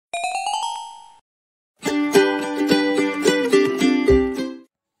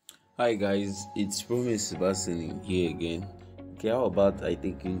Hi guys, it's Promise Sebastian here again. Okay, how about I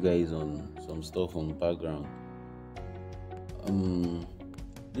take you guys on some stuff on background? Um,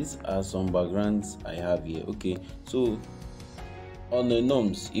 these are some backgrounds I have here. Okay, so on the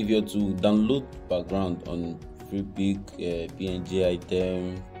norms, if you're to download background on FreePic, PNG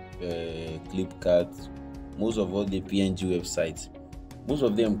item, Clipcart, most of all the PNG websites, most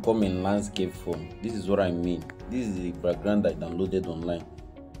of them come in landscape form. This is what I mean. This is the background I downloaded online.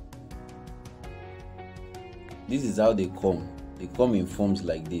 This is how they come in forms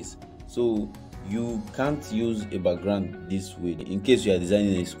like this. So you can't use a background this way. In case you are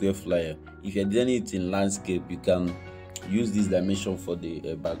designing a square flyer, if you are designing it in landscape, you can use this dimension for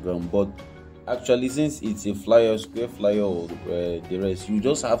the background. But actually, since it's a flyer, square flyer, or the rest, you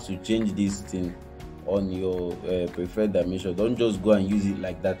just have to change this thing on your preferred dimension. Don't just go and use it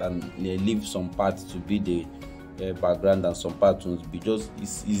like that and leave some parts to be the background and some parts will be just.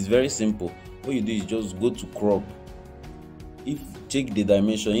 It's very simple. What you do is just go to crop. If check the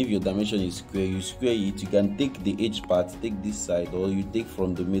dimension, if your dimension is square, you square it. You can take the edge part, take this side, or you take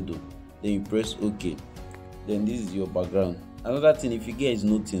from the middle, then you press OK. Then this is your background. Another thing, if you guys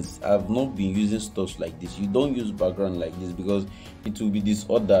notice, I've not been using stuff like this. You don't use background like this because it will be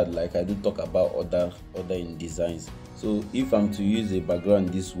disordered, like I do talk about other in designs. So if I'm to use a background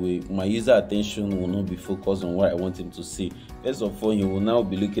this way, my user attention will not be focused on what I want him to see. First of all, he will now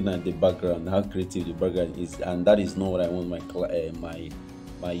be looking at the background, how creative the background is, and that is not what I want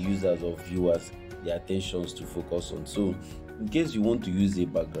my users or viewers, their attentions to focus on. So in case you want to use a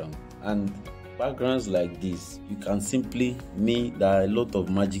background, and backgrounds like this, you can simply, there are a lot of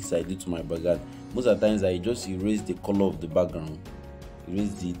magics I do to my background. Most of the times I just erase the color of the background,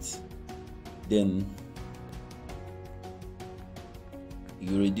 erase it, then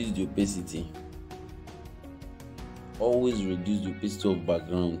you reduce the opacity. Always reduce the opacity of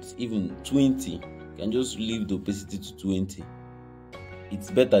backgrounds. Even 20, you can just leave the opacity to 20. It's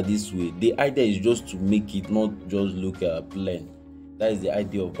better this way. The idea is just to make it not just look plain. That is the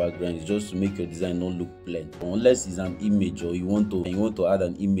idea of background, is just to make your design not look plain. Unless it's an image, or you want to add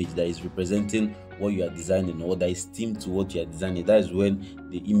an image that is representing what you are designing, or that is themed to what you are designing, that is when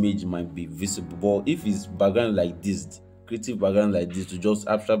the image might be visible. But if it's background like this, creative background like this, to just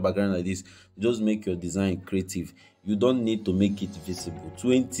abstract background like this, just make your design creative, you don't need to make it visible.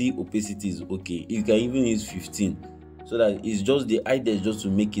 20 opacity is okay. You can even use 15, so that it's just, the idea is just to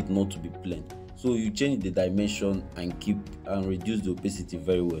make it not to be plain. So you change the dimension and keep and reduce the opacity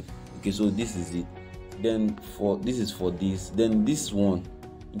very well. Okay, so this is it. Then this is for this. Then this one,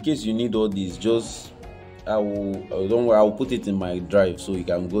 in case you need all these, just don't worry, I will put it in my drive, so you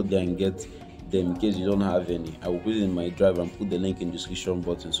can go there and get them. In case you don't have any, I will put it in my drive and put the link in the description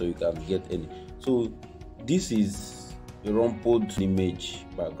button so you can get any. So this is a rumpled image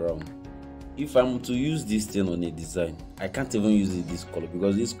background. If I'm to use this thing on a design, I can't even use it this color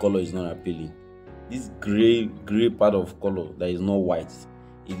because this color is not appealing. This gray part of color that is not white,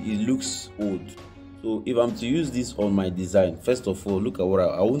 it looks old. So if I'm to use this on my design, first of all, look at what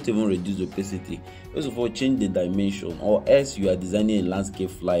I won't even reduce the opacity. First of all, change the dimension, or else you are designing a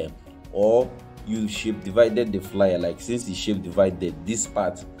landscape flyer, or you shape divided the flyer. Like, since it's shape divided, this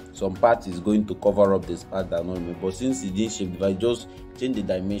part, some part is going to cover up this part that not, but since it didn't shape divide, just change the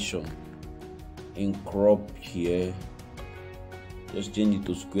dimension in crop here. Just change it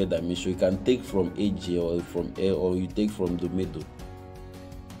to square dimension. You can take from edge here, or from air, or you take from the middle,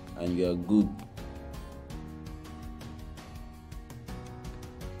 and you are good.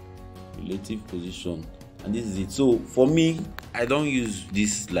 Relative position, and this is it. So for me, I don't use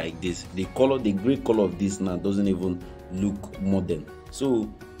this like this. The gray color of this now doesn't even look modern. So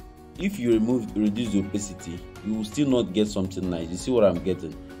if you reduce the opacity, you will still not get something nice. You see what I'm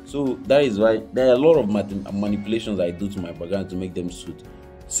getting? So that is why there are a lot of manipulations I do to my background to make them suit.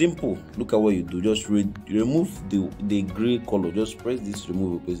 Simple. Look at what you do. Just remove the gray color. Just press this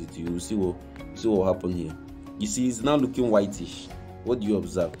remove opacity. You will see what happened here. You see, it's now looking whitish. What do you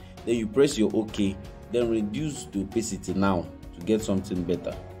observe? Then you press your OK. Then reduce the opacity now to get something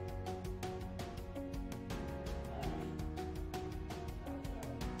better.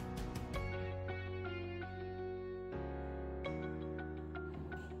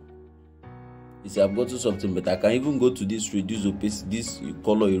 You see, I've gotten something better. I can even go to this reduce opacity, this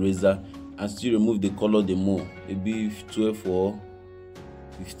color eraser, and still remove the color the more, maybe 12 or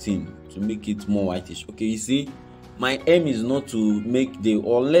 15, to make it more whitish. Okay, you see, my aim is not to make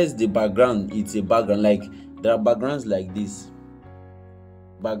unless the background, it's a background, like there are backgrounds like this,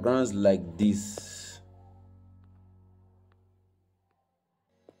 backgrounds like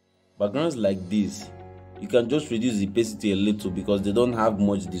you can just reduce the opacity a little because they don't have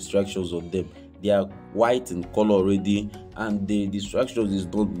much distractions on them. They are white in color already, and the distractions is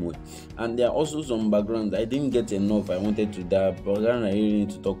not much. And there are also some backgrounds I didn't get enough. I wanted to that background I really need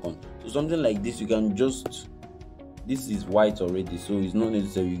to talk on. So something like this, you can just, this is white already, so it's not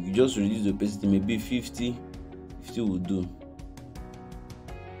necessary. You just reduce the opacity, maybe 50 will do.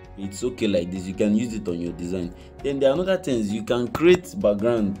 It's okay like this. You can use it on your design. Then there are other things you can create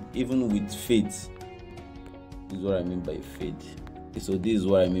background even with fade. This is what I mean by fade. Okay, so this is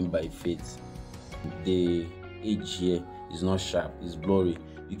what I mean by fade. The edge here is not sharp, it's blurry.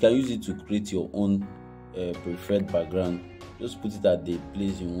 You can use it to create your own preferred background. Just put it at the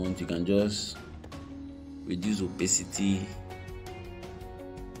place you want. You can just reduce opacity.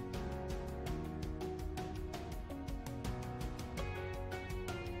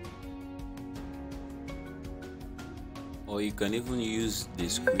 Or you can even use the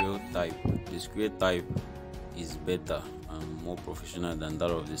square type. The square type is better and more professional than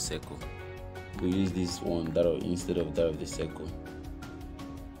that of the circle. We use this one instead of that of the circle.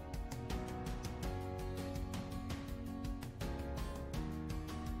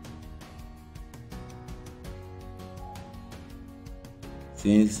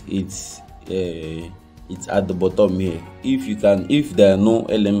 Since it's at the bottom here, if there are no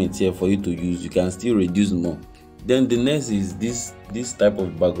elements here for you to use, you can still reduce more. Then the next is this type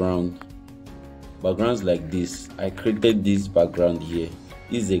of backgrounds like this. I created this background here.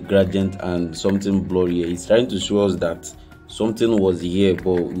 This is a gradient and something blurry here. It's trying to show us that something was here,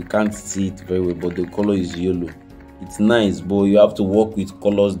 but we can't see it very well, but the color is yellow. It's nice, but you have to work with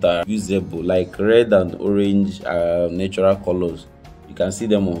colors that are usable, like red and orange are natural colors. You can see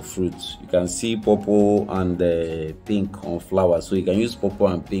them on fruits. You can see purple and pink on flowers, so you can use purple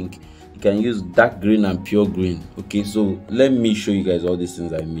and pink. You can use dark green and pure green. Okay, so let me show you guys all these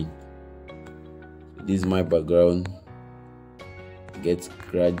things I mean. This is my background. Get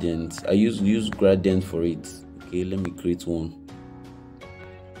gradient. I use gradient for it. Okay, let me create one.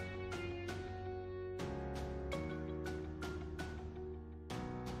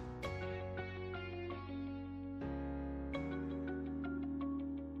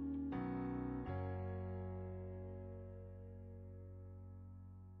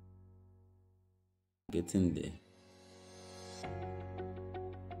 Getting there.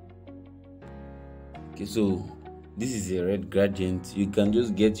 Okay, so this is a red gradient. You can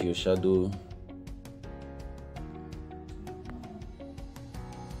just get your shadow.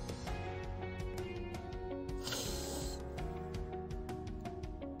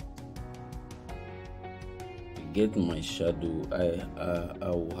 To get my shadow, I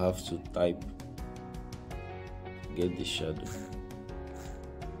will have to type get the shadow.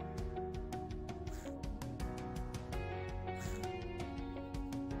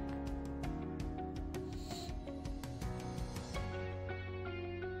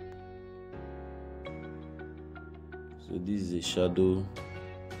 So this is a shadow,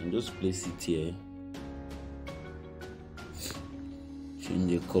 and just place it here. Change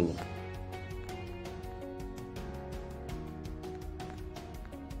the color.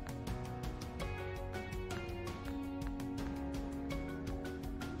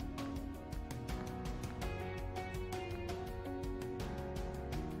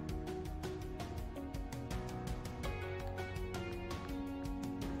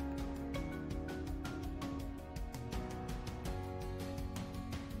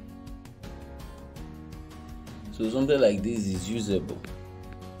 So something like this is usable.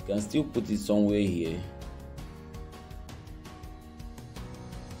 You can still put it somewhere here.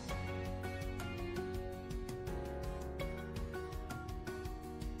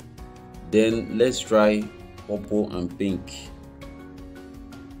 Then let's try purple and pink.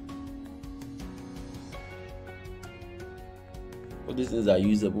 All these things are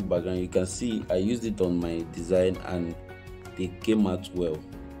usable background. You can see I used it on my design and they came out well.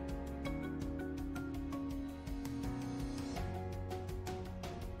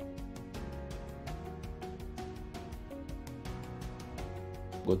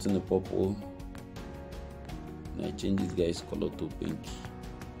 Gotten the purple and I change this guy's color to pink.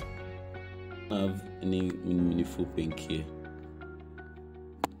 I don't have any meaningful pink here,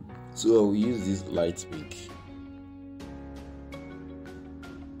 so I will use this light pink.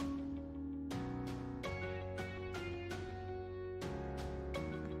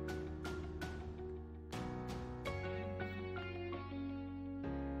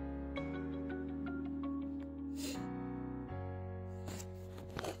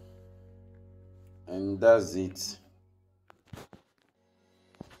 And that's it.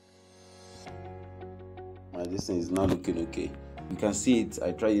 My this thing is now looking okay. You can see it.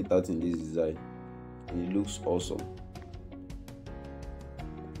 I tried it out in this design. and it looks awesome.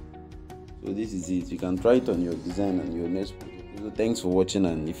 So this is it. You can try it on your design and your next project. So thanks for watching,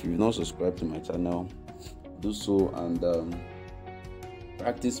 and if you've not subscribed to my channel, do so, and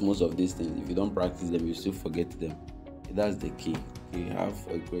practice most of these things. If you don't practice them, you still forget them. That's the key. Okay, have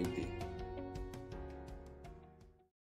a great day.